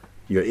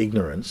your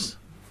ignorance,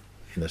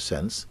 in a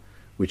sense,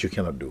 which you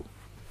cannot do.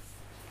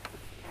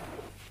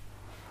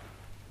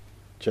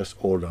 Just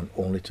hold on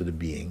only to the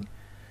being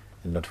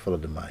and not follow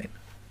the mind.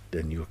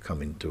 Then you'll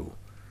come into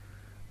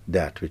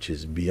that which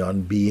is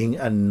beyond being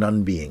and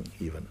non-being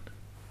even.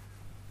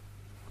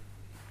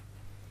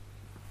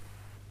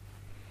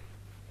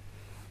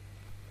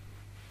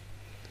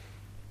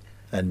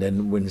 And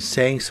then when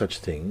saying such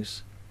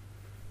things,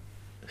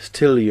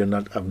 still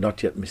have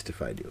not yet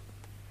mystified you.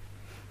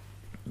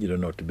 You don't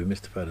know to be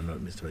mystified or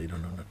not mystified, you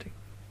don't know nothing.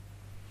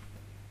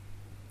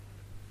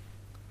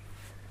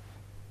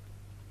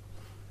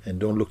 And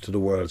don't look to the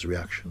world's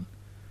reaction,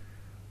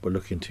 but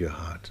look into your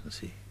heart and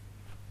see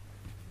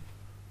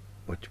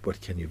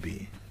what can you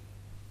be.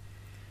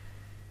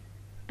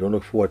 Don't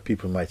look for what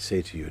people might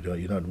say to you.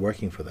 You're not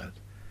working for that.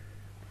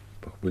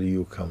 But will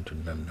you come to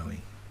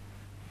non-knowing?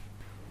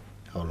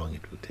 How long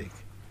it will take.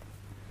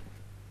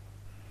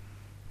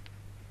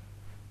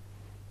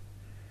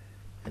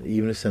 And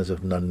even a sense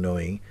of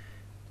non-knowing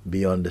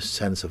beyond the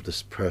sense of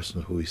this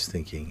person who is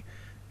thinking,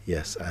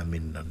 yes, I'm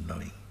in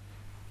non-knowing.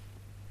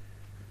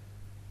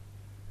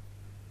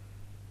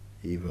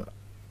 Even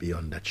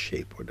beyond that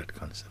shape or that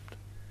concept.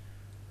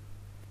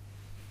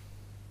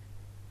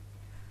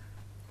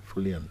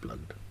 Fully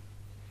unplugged.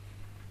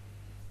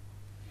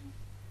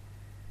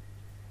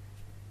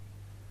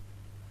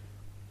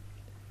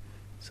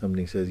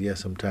 Something says, yeah,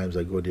 sometimes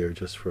I go there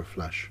just for a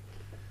flash.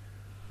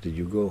 Did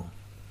you go?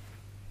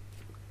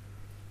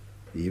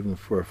 Even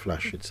for a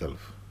flash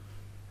itself.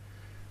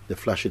 The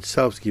flash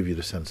itself gives you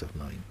the sense of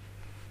knowing.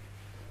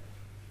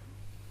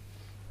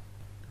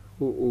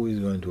 Who is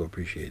going to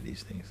appreciate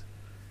these things?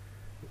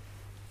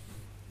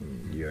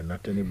 You're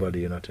not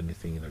anybody, you're not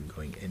anything, you're not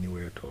going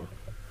anywhere at all.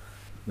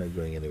 Not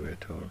going anywhere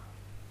at all.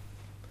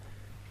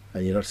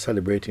 And you're not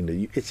celebrating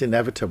that. It's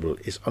inevitable,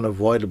 it's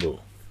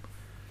unavoidable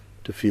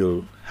to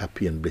feel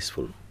happy and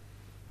blissful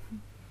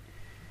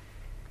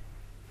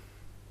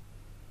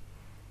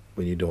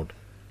when you don't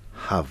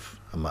have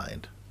a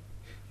mind.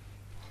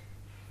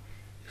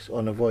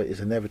 It's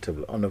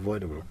inevitable,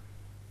 unavoidable.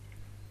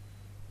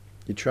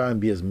 You try and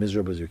be as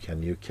miserable as you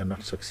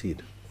cannot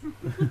succeed.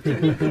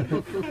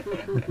 You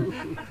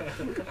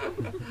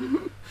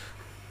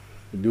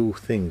do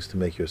things to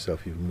make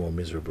yourself even more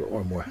miserable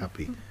or more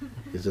happy.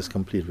 It's just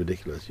complete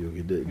ridiculous.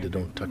 They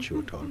don't touch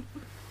you at all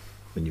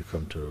when you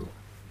come to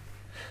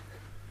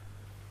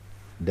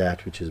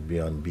that which is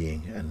beyond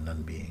being and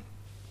non-being,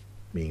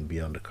 being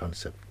beyond the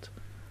concept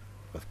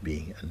of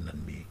being and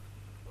non-being.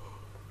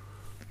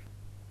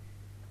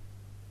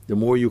 The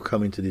more you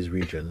come into these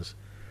regions,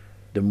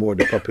 the more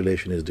the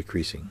population is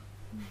decreasing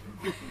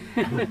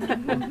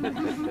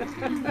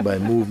by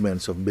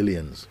movements of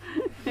billions.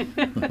 Who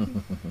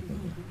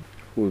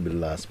will be the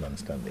last man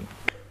standing?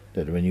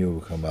 That when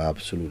you become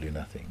absolutely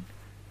nothing,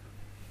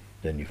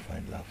 then you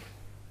find love.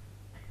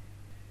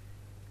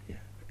 Yeah.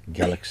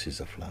 Galaxies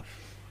of love.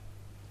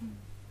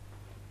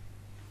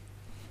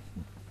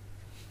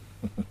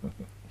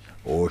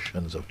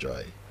 Oceans of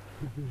joy.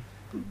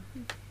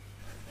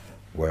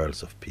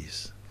 Worlds of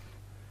peace.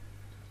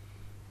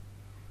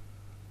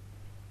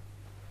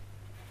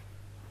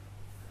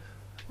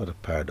 What a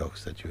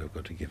paradox that you have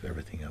got to give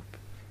everything up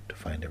to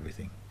find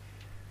everything.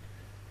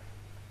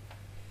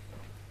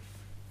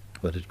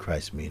 What did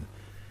Christ mean?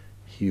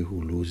 He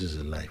who loses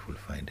his life will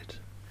find it.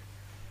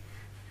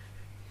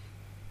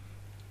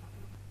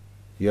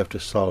 You have to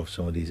solve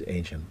some of these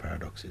ancient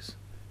paradoxes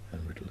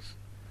and riddles.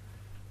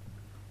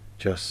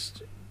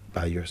 Just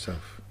by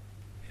yourself.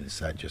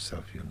 Inside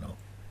yourself you know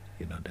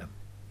them.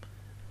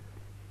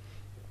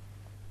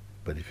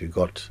 But if you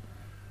got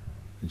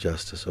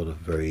just a sort of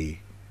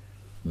very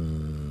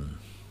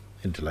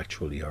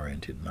intellectually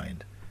oriented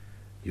mind,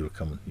 you'll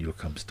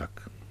come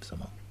stuck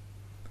somehow.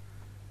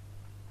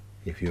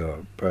 If you're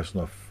a person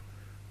of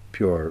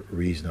pure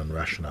reason and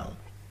rationale,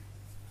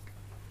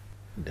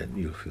 then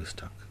you'll feel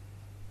stuck.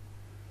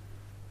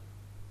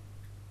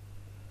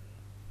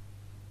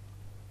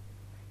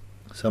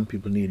 Some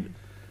people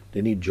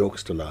need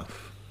jokes to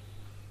laugh.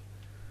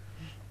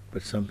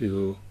 But some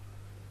people,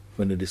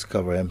 when they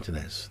discover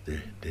emptiness,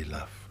 they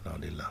laugh. Now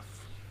they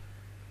laugh.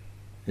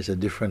 It's a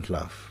different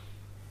laugh.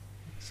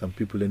 Some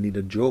people, they need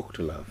a joke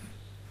to laugh.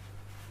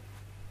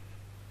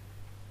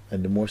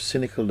 And the more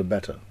cynical, the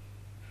better.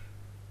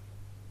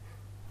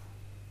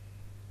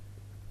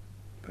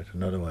 But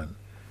another one,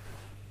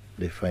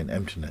 they find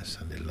emptiness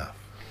and they laugh.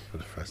 For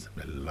the first time,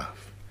 they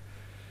laugh.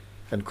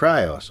 And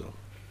cry also.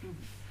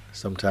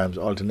 Sometimes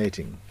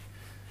alternating.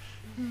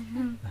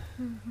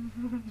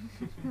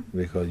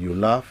 Because you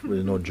laugh,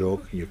 there's no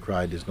joke. You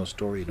cry, there's no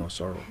story, no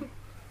sorrow.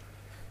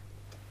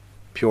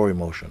 Pure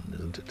emotion,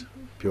 isn't it?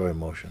 Pure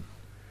emotion.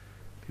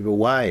 People,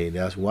 why? They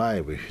ask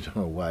why, but you don't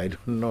know why. I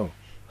don't know.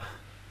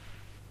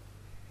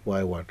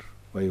 Why what?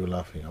 Why are you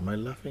laughing? Am I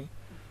laughing?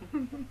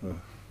 Oh,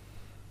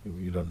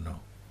 you don't know.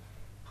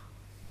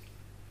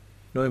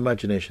 No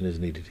imagination is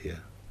needed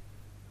here.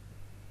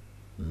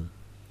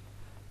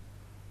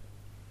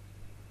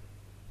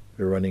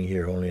 We're running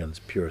here only on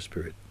pure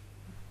spirit.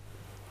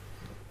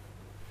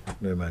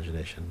 No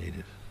imagination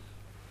needed.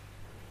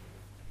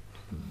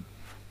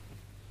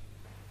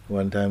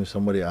 One time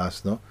somebody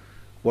asked,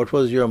 what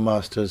was your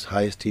master's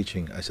highest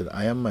teaching? I said,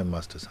 I am my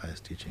master's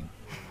highest teaching.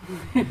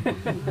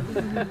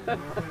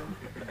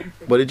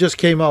 But it just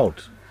came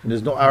out. And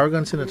there's no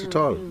arrogance in it at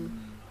all.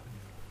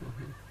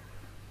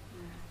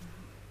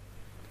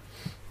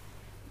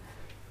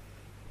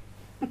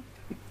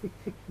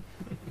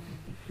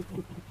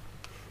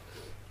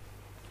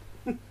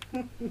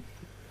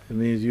 It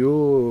means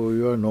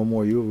you are no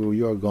more.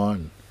 You are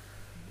gone.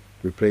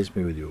 Replace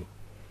me with you.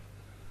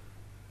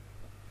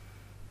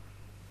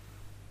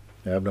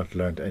 I have not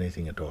learned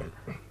anything at all.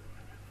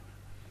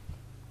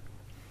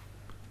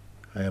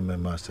 I am my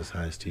master's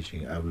highest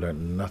teaching. I have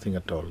learned nothing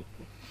at all.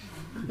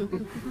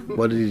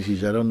 What did he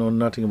teach? I don't know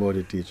nothing about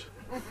it teach.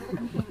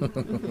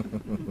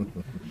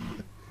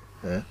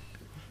 Eh?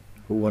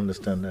 Who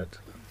understand that?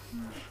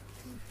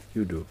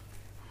 You do.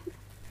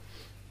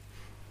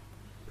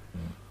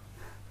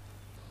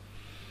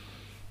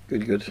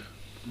 Good.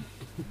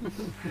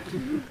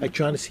 I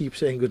trying to keep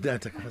saying good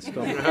night. I can't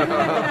stop.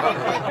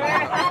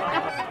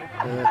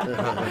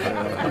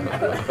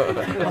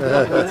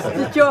 It's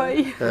the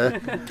joy.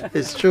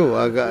 It's true.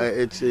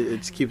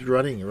 It keeps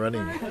running. Don't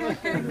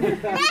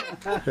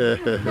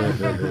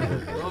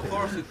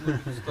force it to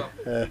stop.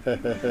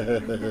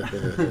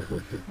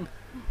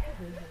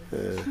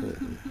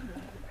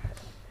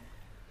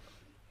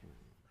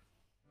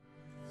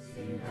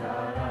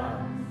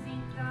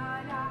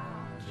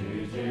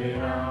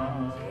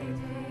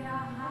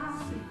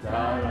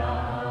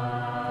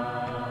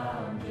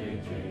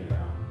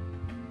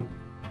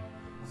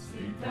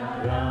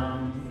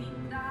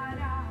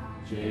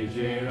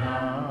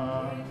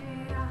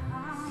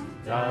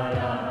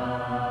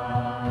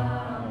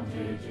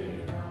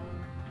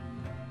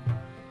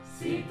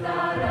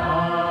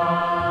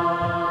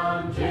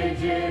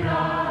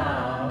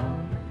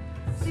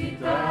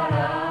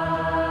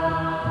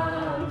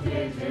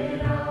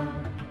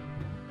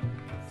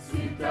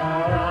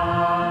 Sitaram,